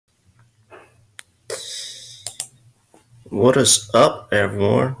What is up,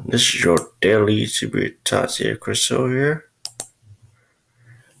 everyone? This is your daily YouTuber Tatsuya Crystal here,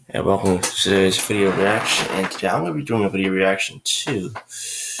 and welcome to today's video reaction. And today I'm going to be doing a video reaction to.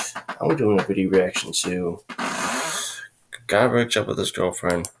 A guy breaks up with his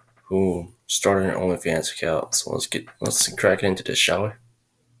girlfriend who started an OnlyFans account. So let's crack into this, shall we?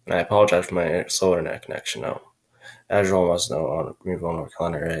 And I apologize for my slow internet connection. Now, as you all must know, on Green North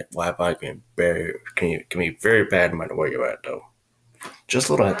Carolina, Wi-Fi can be very bad no matter where you're at, though. Just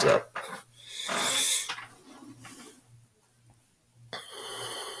a little heads up.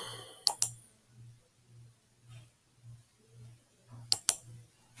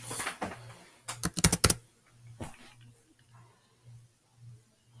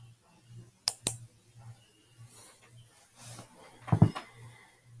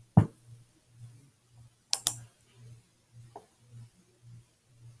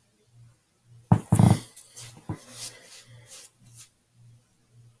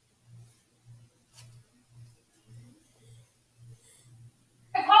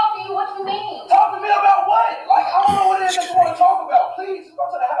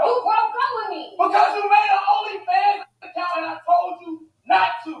 Because you made an OnlyFans account and I told you not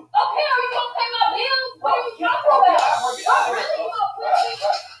to. Okay, are you gonna pay my bills? What are you talking about? Oh, really? You gonna put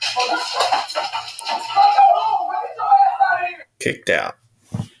me? Kicked out.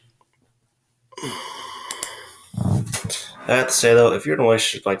 I have to say though, if you're in a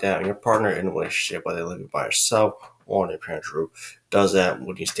relationship like that and your partner in a relationship, whether they're living by yourself or in their parents' group, does that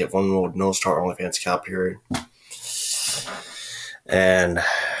when you stay vulnerable with no start OnlyFans account period, and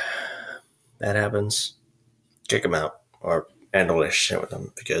that happens, kick them out or end a relationship with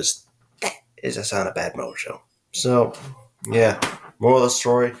them because it's just on a bad mojo. So, yeah, moral of the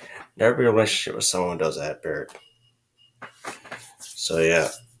story: never be in a relationship with someone who does that, period. So, yeah,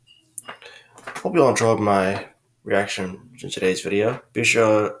 hope you all enjoyed my reaction to today's video. Be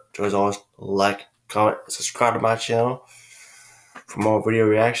sure to, as always, like, comment, and subscribe to my channel for more video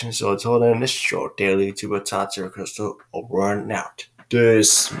reactions. So until then, this is your daily YouTuber Tatsuya Crystal over and out.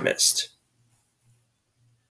 Dismissed.